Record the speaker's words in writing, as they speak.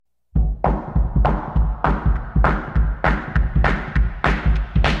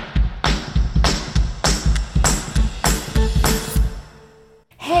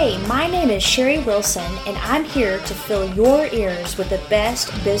name is Sherry Wilson, and I'm here to fill your ears with the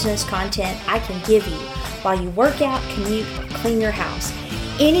best business content I can give you while you work out, commute, or clean your house.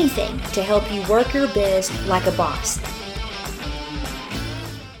 Anything to help you work your biz like a boss.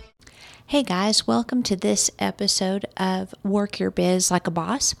 Hey guys, welcome to this episode of Work Your Biz Like a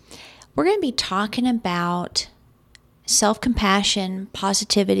Boss. We're going to be talking about self-compassion,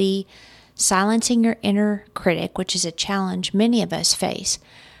 positivity, silencing your inner critic, which is a challenge many of us face.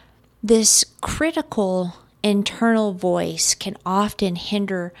 This critical internal voice can often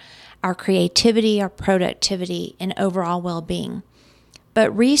hinder our creativity, our productivity, and overall well-being. But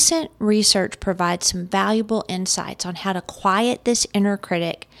recent research provides some valuable insights on how to quiet this inner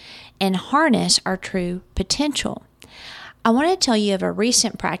critic and harness our true potential. I want to tell you of a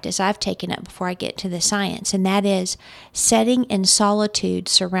recent practice I've taken up before I get to the science, and that is sitting in solitude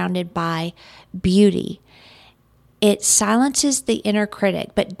surrounded by beauty. It silences the inner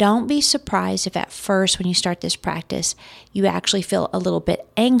critic, but don't be surprised if at first when you start this practice, you actually feel a little bit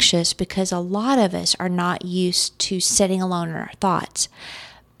anxious because a lot of us are not used to sitting alone in our thoughts.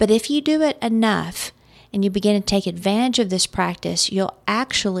 But if you do it enough and you begin to take advantage of this practice, you'll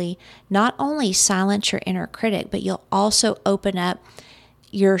actually not only silence your inner critic, but you'll also open up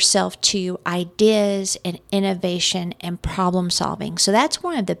yourself to ideas and innovation and problem solving. So that's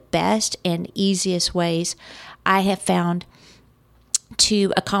one of the best and easiest ways I have found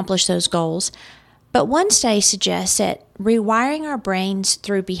to accomplish those goals. But one study suggests that rewiring our brains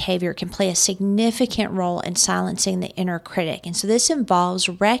through behavior can play a significant role in silencing the inner critic. And so this involves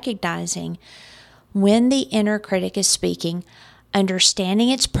recognizing when the inner critic is speaking, understanding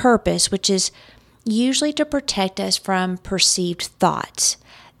its purpose, which is usually to protect us from perceived thoughts.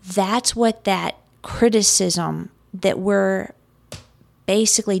 That's what that criticism that we're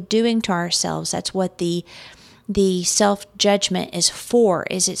basically doing to ourselves, that's what the self-judgment is for,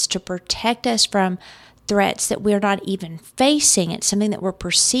 is it's to protect us from threats that we're not even facing. It's something that we're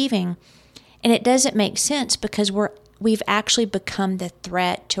perceiving, and it doesn't make sense because we've actually become the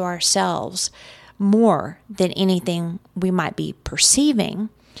threat to ourselves more than anything we might be perceiving.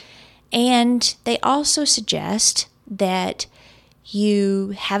 And they also suggest that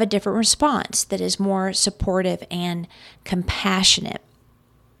you have a different response that is more supportive and compassionate.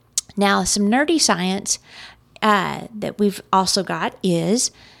 Now, some nerdy science that we've also got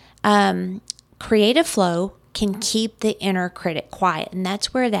is creative flow can keep the inner critic quiet. And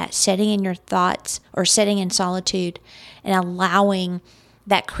that's where that sitting in your thoughts or sitting in solitude and allowing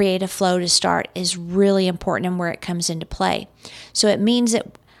that creative flow to start is really important and where it comes into play. So it means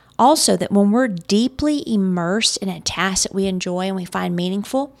that also that when we're deeply immersed in a task that we enjoy and we find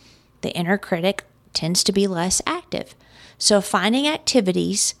meaningful, the inner critic tends to be less active. So finding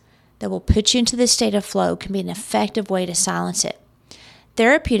activities that will put you into this state of flow can be an effective way to silence it.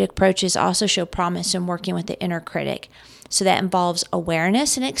 Therapeutic approaches also show promise in working with the inner critic. So that involves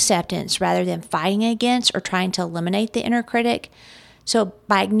awareness and acceptance rather than fighting against or trying to eliminate the inner critic. So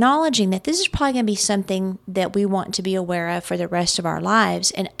by acknowledging that this is probably going to be something that we want to be aware of for the rest of our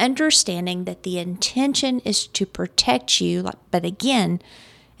lives and understanding that the intention is to protect you, but again,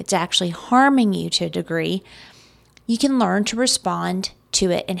 it's actually harming you to a degree, you can learn to respond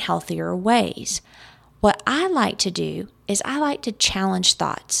to it in healthier ways. What I like to do is I like to challenge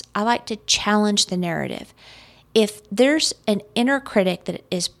thoughts. I like to challenge the narrative. If there's an inner critic that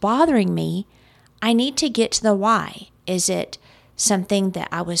is bothering me, I need to get to the why. Is it something that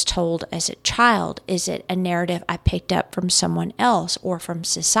I was told as a child? Is it a narrative I picked up from someone else or from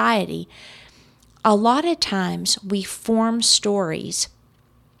society? A lot of times we form stories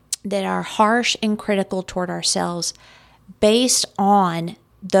that are harsh and critical toward ourselves based on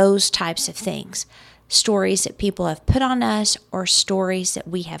those types of things. Stories that people have put on us or stories that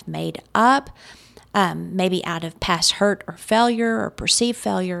we have made up, maybe out of past hurt or failure or perceived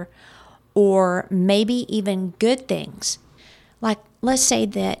failure, or maybe even good things. Like, let's say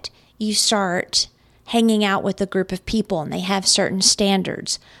that you start hanging out with a group of people and they have certain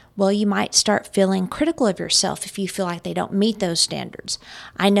standards. Well, you might start feeling critical of yourself if you feel like they don't meet those standards.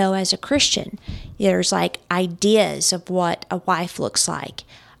 I know as a Christian, there's like ideas of what a wife looks like,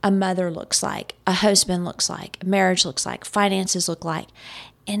 a mother looks like, a husband looks like, a marriage looks like, finances look like.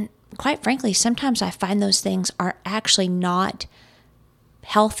 And quite frankly, sometimes I find those things are actually not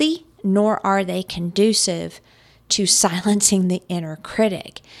healthy, nor are they conducive to silencing the inner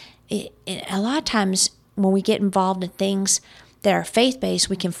critic. A lot of times when we get involved in things that are faith-based,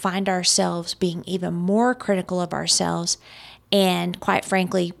 we can find ourselves being even more critical of ourselves. And quite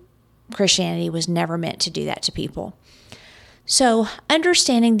frankly, Christianity was never meant to do that to people. So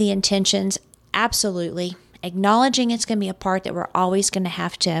understanding the intentions, absolutely. Acknowledging it's going to be a part that we're always going to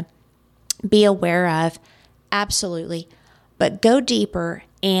have to be aware of, absolutely, but go deeper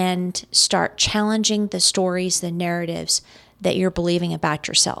and start challenging the stories, the narratives that you're believing about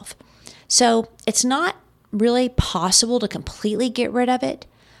yourself. So it's not really possible to completely get rid of it,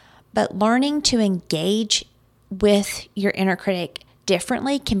 but learning to engage with your inner critic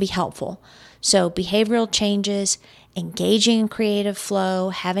differently can be helpful. So behavioral changes, engaging in creative flow,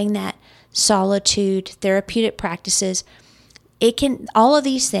 having that solitude, therapeutic practices, all of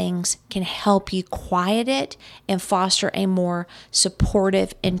these things can help you quiet it and foster a more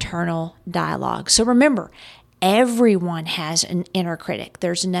supportive internal dialogue. So remember, everyone has an inner critic.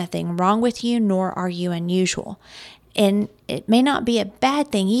 There's nothing wrong with you, nor are you unusual. And it may not be a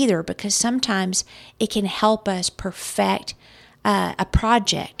bad thing either, because sometimes it can help us perfect a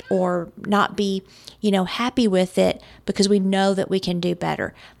project or not be, happy with it because we know that we can do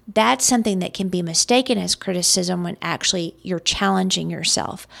better. That's something that can be mistaken as criticism when actually you're challenging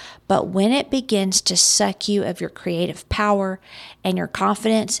yourself. But when it begins to suck you of your creative power and your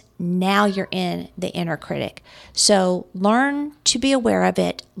confidence, now you're in the inner critic. So learn to be aware of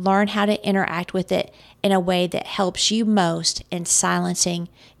it, learn how to interact with it in a way that helps you most in silencing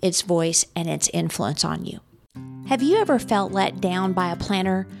its voice and its influence on you. Have you ever felt let down by a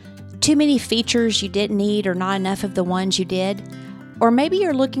planner? Too many features you didn't need or not enough of the ones you did? Or maybe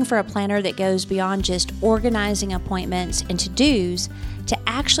you're looking for a planner that goes beyond just organizing appointments and to-dos to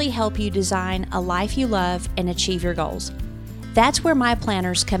actually help you design a life you love and achieve your goals. That's where my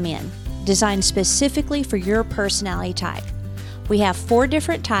planners come in, designed specifically for your personality type. We have 4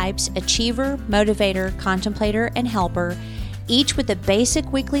 different types: achiever, motivator, contemplator, and helper, each with a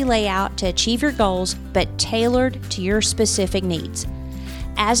basic weekly layout to achieve your goals, but tailored to your specific needs.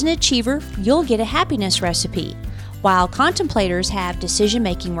 As an achiever, you'll get a happiness recipe, while contemplators have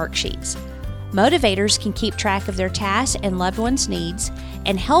decision-making worksheets. Motivators can keep track of their tasks and loved ones' needs,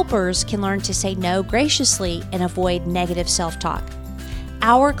 and helpers can learn to say no graciously and avoid negative self-talk.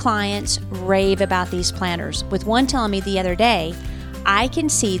 Our clients rave about these planners, with one telling me the other day, "I can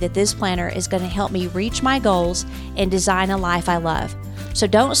see that this planner is going to help me reach my goals and design a life I love." So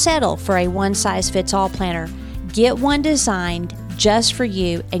don't settle for a one-size-fits-all planner. Get one designed just for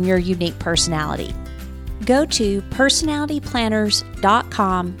you and your unique personality. Go to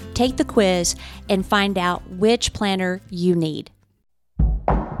personalityplanners.com, take the quiz, and find out which planner you need.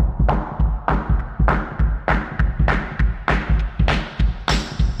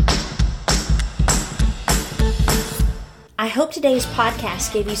 I hope today's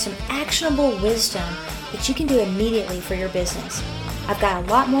podcast gave you some actionable wisdom that you can do immediately for your business. I've got a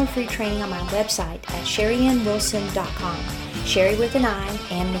lot more free training on my website at sherryannwilson.com. Sherry with an I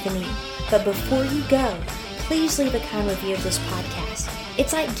and with an E. But before you go, please leave a kind review of this podcast.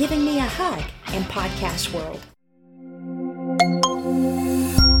 It's like giving me a hug in podcast world.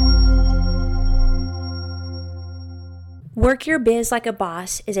 Work Your Biz Like a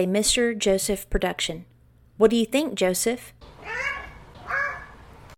Boss is a Mr. Joseph production. What do you think, Joseph?